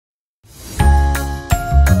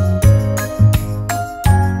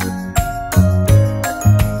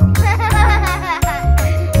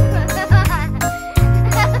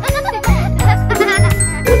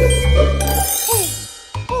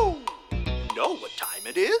know what time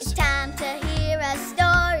it is. It's time to hear a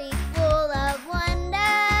story full of wonder.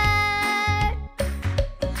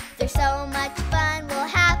 There's so much fun we'll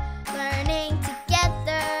have learning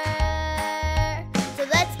together. So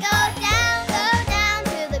let's go down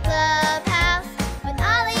to the clubhouse with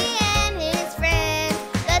Ollie and his friends.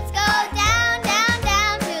 Let's go down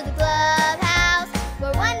to the clubhouse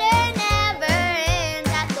where wonder never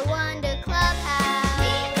ends at the Wonder Clubhouse.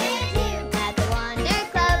 Meet with you at the Wonder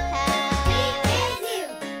Clubhouse. Meet with you.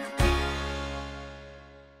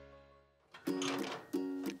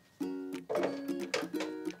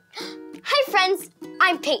 Hi friends,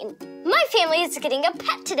 I'm Peyton. My family is getting a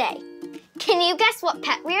pet today. Can you guess what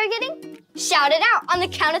pet we are getting? Shout it out on the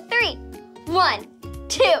count of 3. 1,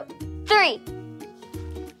 2, 3.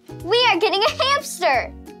 We are getting a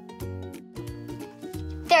hamster.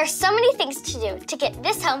 There are so many things to do to get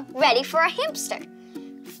this home ready for a hamster.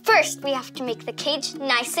 First, we have to make the cage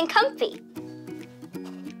nice and comfy.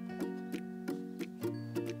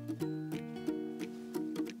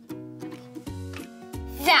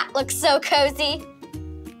 That looks so cozy.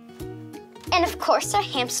 And of course, our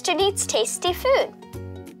hamster needs tasty food.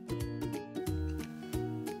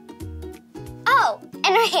 Oh, and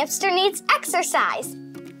our hamster needs exercise.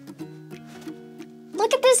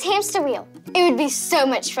 Look at this hamster wheel. It would be so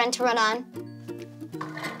much fun to run on.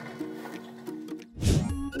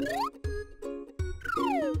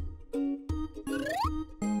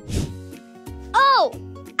 Oh,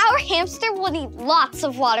 our hamster will need lots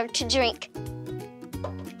of water to drink.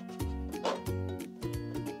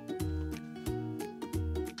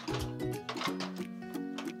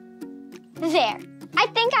 There. I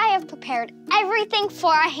think I have prepared everything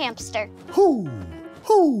for our hamster. Hoo,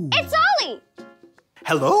 hoo. It's Ollie!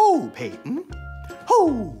 Hello, Peyton.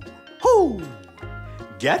 Hoo, hoo.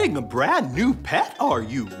 Getting a brand new pet, are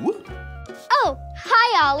you? Oh,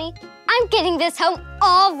 hi, Ollie. I'm getting this home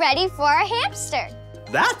all ready for our hamster.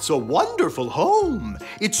 That's a wonderful home.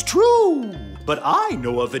 It's true. But I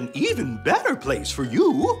know of an even better place for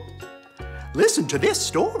you. Listen to this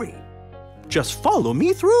story. Just follow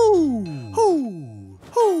me through. Hoo,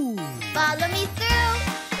 hoo. Follow me through,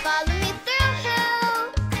 who?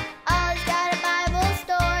 Ollie's got a Bible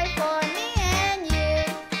story for me and you.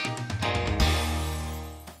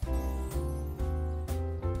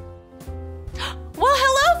 Well,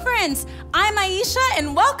 hello, friends. I'm Aisha,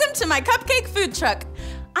 and welcome to my cupcake food truck.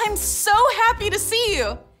 I'm so happy to see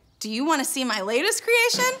you. Do you want to see my latest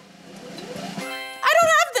creation? I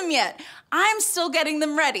don't have them yet. I'm still getting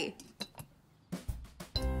them ready.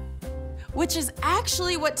 Which is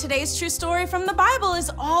actually what today's true story from the Bible is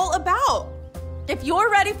all about. If you're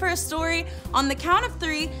ready for a story, on the count of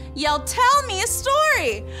 3, yell, "Tell me a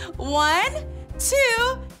story." 1,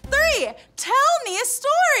 2, 3. Tell me a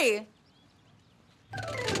story.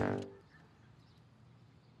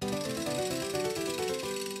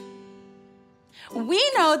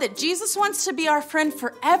 We know that Jesus wants to be our friend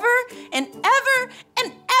forever and ever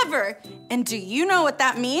and ever. And do you know what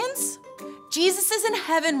that means? Jesus is in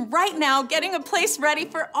heaven right now getting a place ready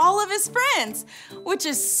for all of his friends, which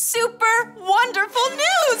is super wonderful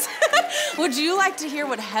news. Would you like to hear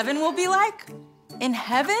what heaven will be like? In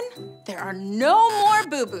heaven, there are no more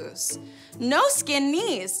boo-boos, no skin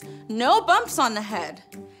knees, no bumps on the head.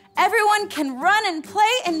 Everyone can run and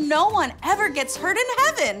play and no one ever gets hurt in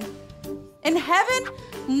heaven. In heaven,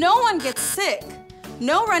 no one gets sick.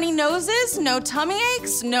 No runny noses, no tummy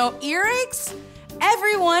aches, no earaches.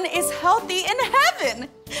 Everyone is healthy in heaven.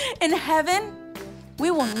 In heaven,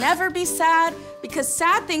 we will never be sad because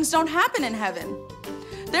sad things don't happen in heaven.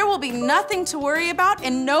 There will be nothing to worry about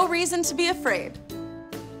and no reason to be afraid.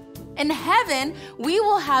 In heaven, we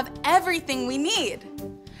will have everything we need.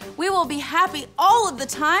 We will be happy all of the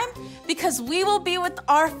time because we will be with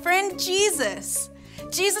our friend Jesus.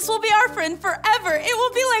 Jesus will be our friend forever. It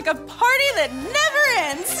will be like a party that never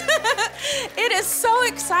ends. It is so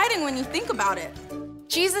exciting when you think about it.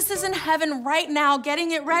 Jesus is in heaven right now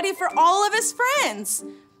getting it ready for all of his friends.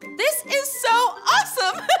 This is so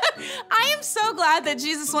awesome. I am so glad that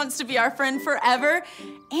Jesus wants to be our friend forever.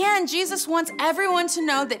 And Jesus wants everyone to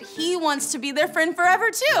know that he wants to be their friend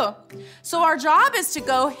forever too. So our job is to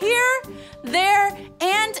go here, there,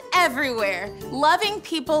 and everywhere, loving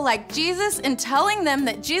people like Jesus and telling them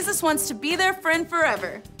that Jesus wants to be their friend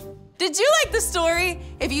forever. Did you like the story?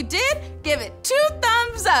 If you did, give it 2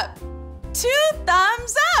 thumbs up. 2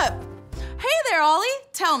 thumbs up. Hey there, Ollie.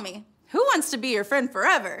 Tell me, who wants to be your friend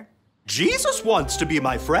forever? Jesus wants to be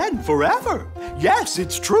my friend forever. Yes,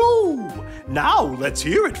 it's true. Now let's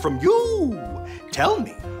hear it from you. Tell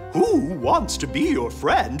me, Who wants to be your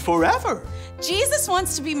friend forever? Jesus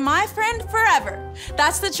wants to be my friend forever.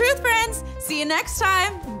 That's the truth, friends. See you next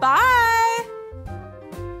time. Bye.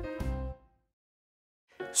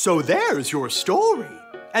 So there's your story,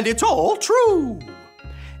 and it's all true.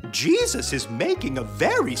 Jesus is making a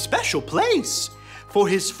very special place for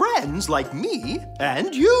his friends like me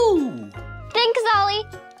and you. Thanks, Ollie.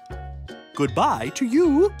 Goodbye to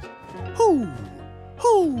you. Hoo,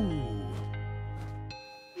 hoo.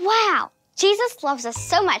 Wow, Jesus loves us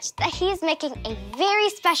so much that he is making a very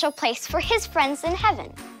special place for his friends in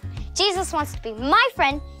heaven. Jesus wants to be my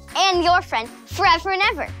friend and your friend forever and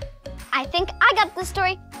ever. I think I got the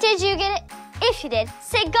story. Did you get it? If you did,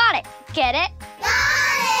 say got it. Get it?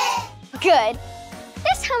 Got it! Good.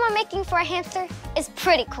 This home I'm making for a hamster is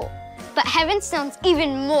pretty cool, but heaven sounds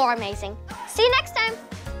even more amazing. See you next time.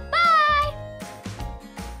 Bye!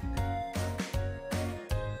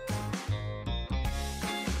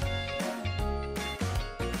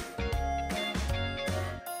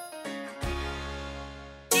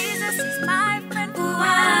 Jesus is my friend.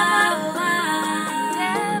 Ooh,